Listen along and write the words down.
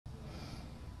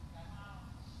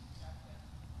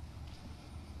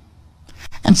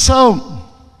And so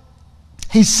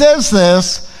he says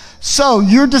this, so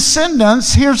your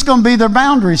descendants, here's going to be their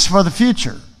boundaries for the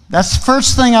future. That's the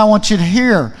first thing I want you to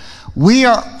hear. We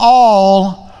are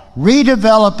all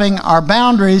redeveloping our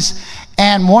boundaries.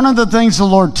 And one of the things the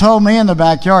Lord told me in the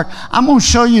backyard, I'm going to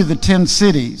show you the 10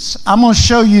 cities. I'm going to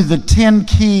show you the 10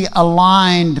 key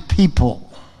aligned people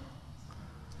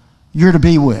you're to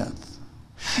be with.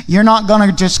 You're not going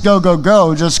to just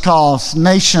go just cause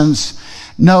nations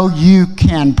know you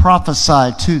can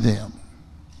prophesy to them.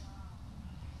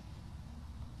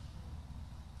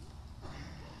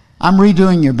 I'm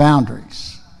redoing your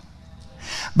boundaries.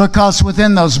 Because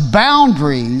within those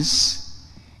boundaries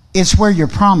is where your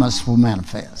promise will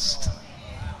manifest.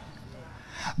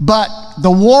 But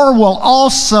the war will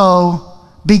also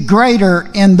be greater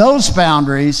in those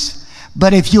boundaries.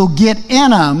 But if you'll get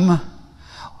in them,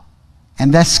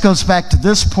 and this goes back to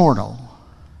this portal,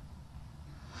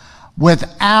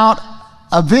 without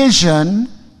a vision,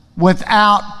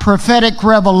 without prophetic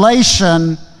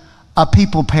revelation, a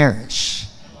people perish.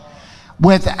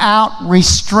 Without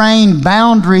restrained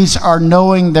boundaries or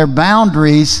knowing their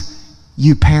boundaries,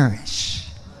 you perish.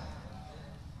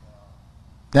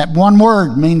 That one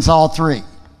word means all three.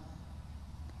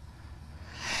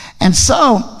 And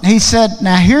so he said,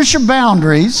 now here's your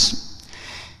boundaries.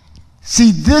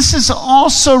 See, this is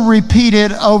also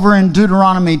repeated over in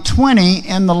Deuteronomy 20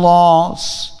 in the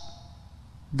laws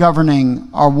governing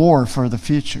our war for the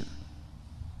future.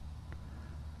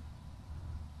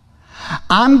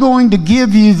 I'm going to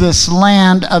give you this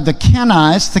land of the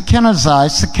Kenites, the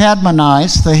Kenizzites, the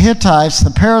Cadmonites, the Hittites,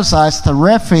 the Perizzites, the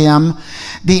Rephaim,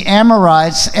 the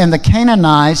Amorites, and the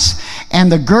Canaanites,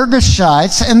 and the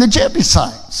Girgashites, and the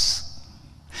Jebusites.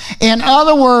 In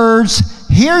other words,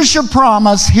 here's your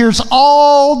promise. Here's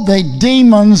all the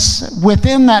demons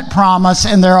within that promise,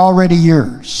 and they're already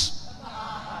yours.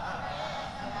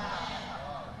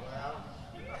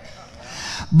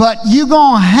 But you're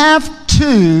going to have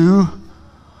to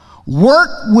work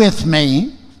with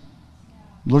me.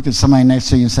 Look at somebody next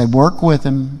to you and say, work with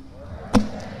him.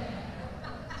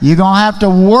 You're going to have to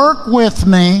work with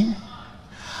me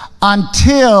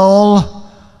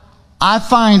until I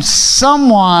find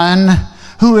someone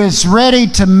who is ready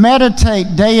to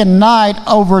meditate day and night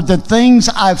over the things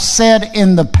I've said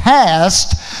in the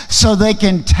past so they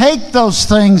can take those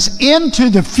things into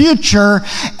the future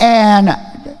and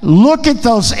look at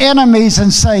those enemies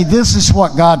and say, this is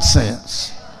what God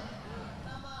says.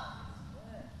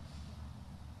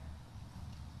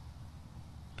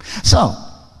 So,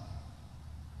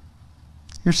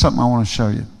 here's something I want to show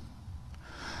you.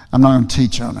 I'm not going to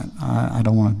teach on it. I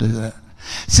don't want to do that.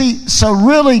 See, so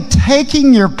really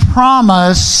taking your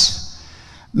promise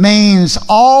means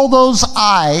all those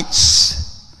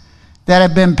ites that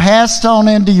have been passed on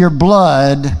into your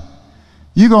blood,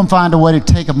 you're going to find a way to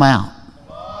take them out.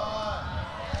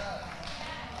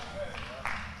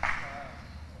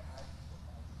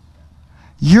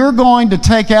 You're going to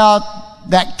take out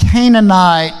that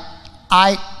Canaanite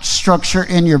structure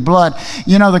in your blood.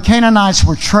 You know, the Canaanites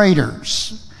were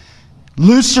traitors.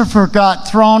 Lucifer got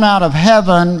thrown out of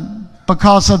heaven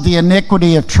because of the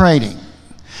iniquity of trading.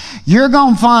 You're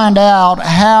going to find out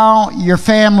how your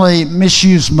family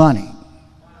misused money,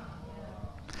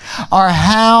 or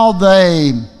how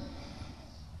they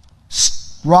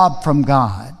robbed from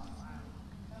God.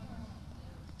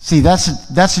 See, that's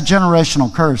a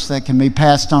generational curse that can be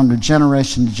passed on to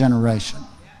generation.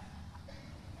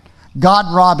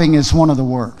 God robbing is one of the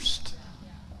worst.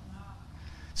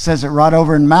 It says it right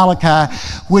over in Malachi,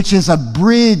 which is a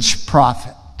bridge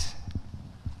prophet.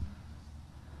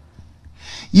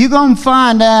 You're going to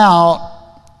find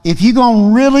out, if you're going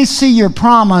to really see your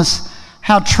promise,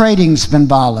 how trading's been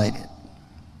violated.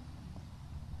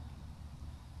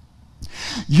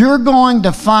 You're going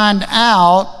to find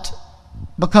out,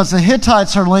 because the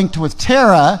Hittites are linked with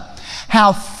Terah,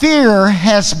 how fear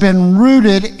has been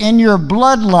rooted in your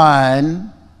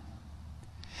bloodline.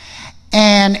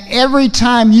 And every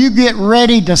time you get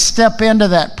ready to step into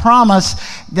that promise,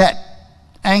 that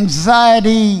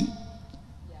anxiety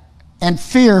and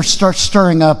fear starts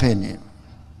stirring up in you.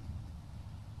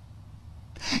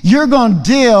 You're going to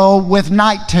deal with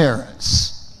night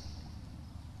terrors.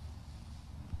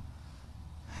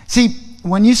 See,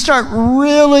 when you start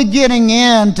really getting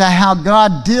into how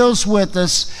God deals with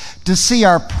us to see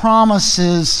our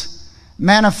promises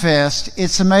manifest,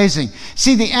 it's amazing.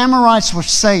 See, the Amorites were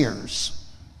sayers.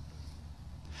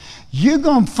 You're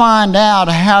going to find out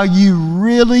how you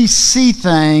really see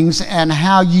things and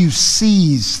how you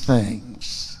seize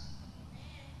things.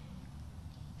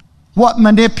 What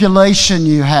manipulation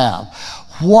you have.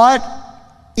 What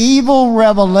evil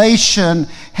revelation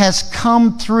has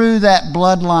come through that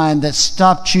bloodline that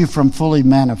stopped you from fully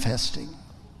manifesting.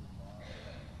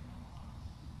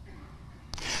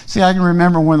 See, I can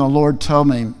remember when the Lord told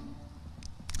me,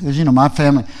 because, my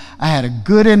family, I had a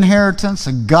good inheritance,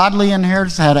 a godly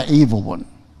inheritance, I had an evil one.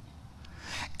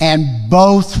 And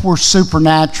both were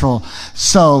supernatural.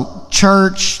 So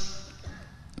church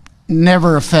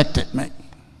never affected me.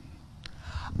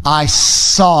 I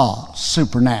saw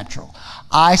supernatural.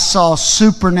 I saw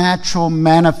supernatural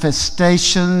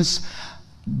manifestations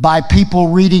by people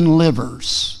reading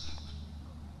livers.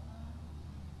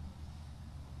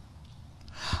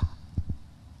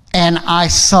 And I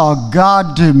saw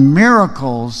God do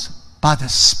miracles by the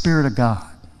Spirit of God.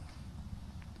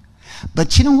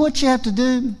 But you know what you have to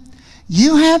do?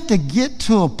 You have to get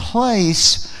to a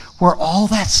place where all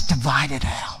that's divided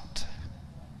out.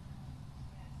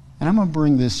 And I'm going to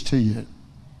bring this to you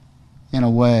in a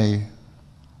way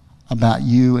about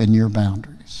you and your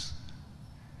boundaries.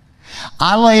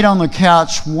 I laid on the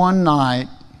couch one night.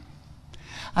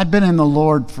 I'd been in the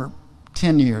Lord for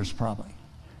 10 years probably.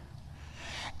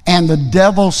 And the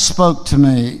devil spoke to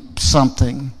me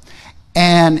something,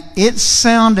 and it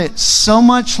sounded so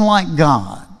much like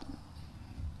God.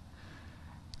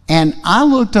 And I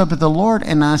looked up at the Lord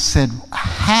and I said,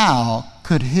 how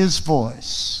could his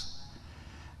voice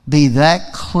be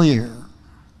that clear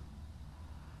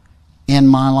in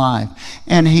my life?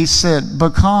 And he said,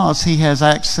 because he has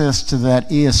access to that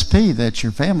ESP that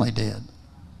your family did.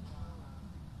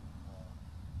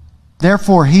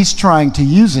 Therefore, he's trying to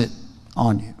use it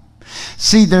on you.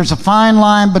 See, there's a fine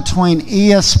line between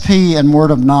ESP and word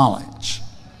of knowledge.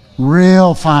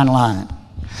 Real fine line.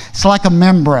 It's like a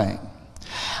membrane.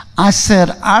 I said,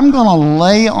 I'm going to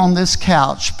lay on this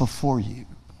couch before you,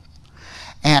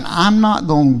 and I'm not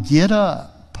going to get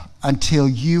up until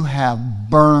you have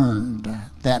burned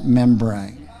that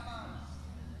membrane.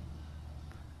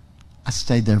 I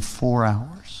stayed there 4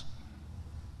 hours.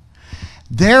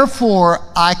 Therefore,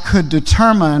 I could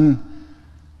determine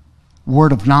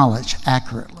word of knowledge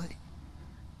accurately.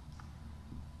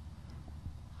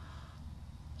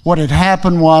 What had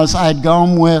happened was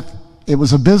it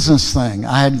was a business thing.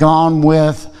 I had gone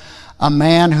with a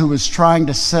man who was trying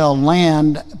to sell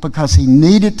land because he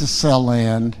needed to sell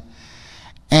land,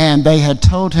 and they had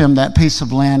told him that piece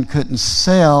of land couldn't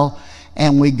sell,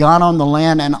 and we got on the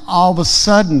land, and all of a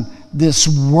sudden this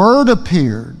word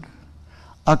appeared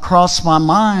across my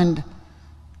mind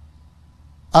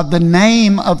of the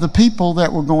name of the people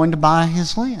that were going to buy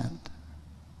his land.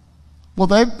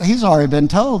 Well, he's already been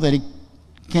told that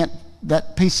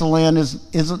that piece of land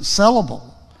isn't sellable.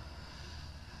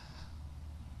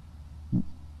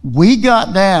 We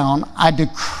got down, I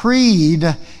decreed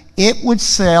it would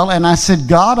sell, and I said,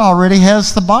 God already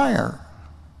has the buyer.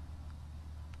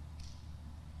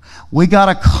 We got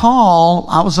a call.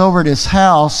 I was over at his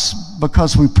house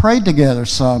because we prayed together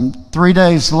some 3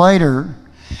 days later.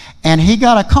 And he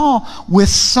got a call with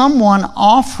someone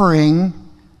offering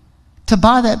to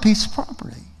buy that piece of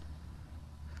property.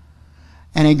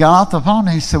 And he got off the phone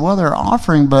and he said, well, they're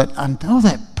offering, but I know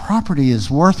that property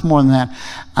is worth more than that.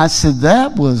 I said,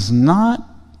 that was not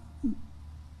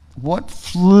what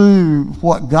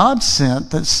God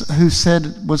sent, who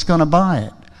said was going to buy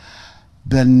it.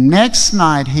 The next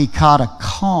night he caught a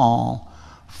call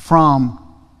from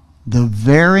the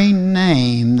very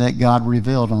name that God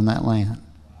revealed on that land.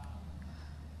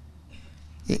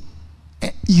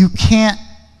 You can't,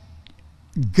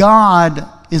 God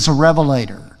is a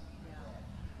revelator.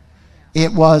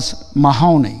 It was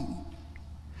Mahoney.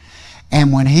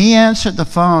 And when he answered the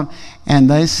phone and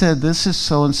they said, this is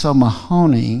so-and-so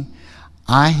Mahoney,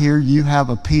 I hear you have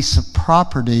a piece of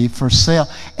property for sale.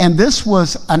 And this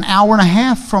was an hour and a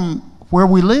half from where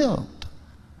we lived.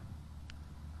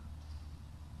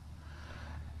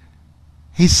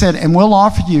 He said, and we'll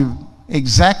offer you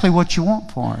exactly what you want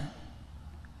for it.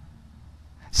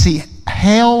 See,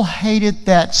 hell hated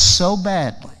that so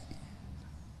badly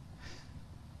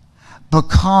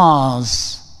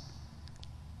because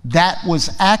that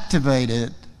was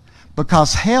activated,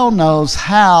 because hell knows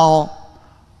how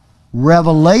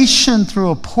revelation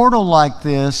through a portal like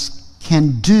this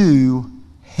can do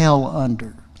hell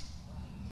under.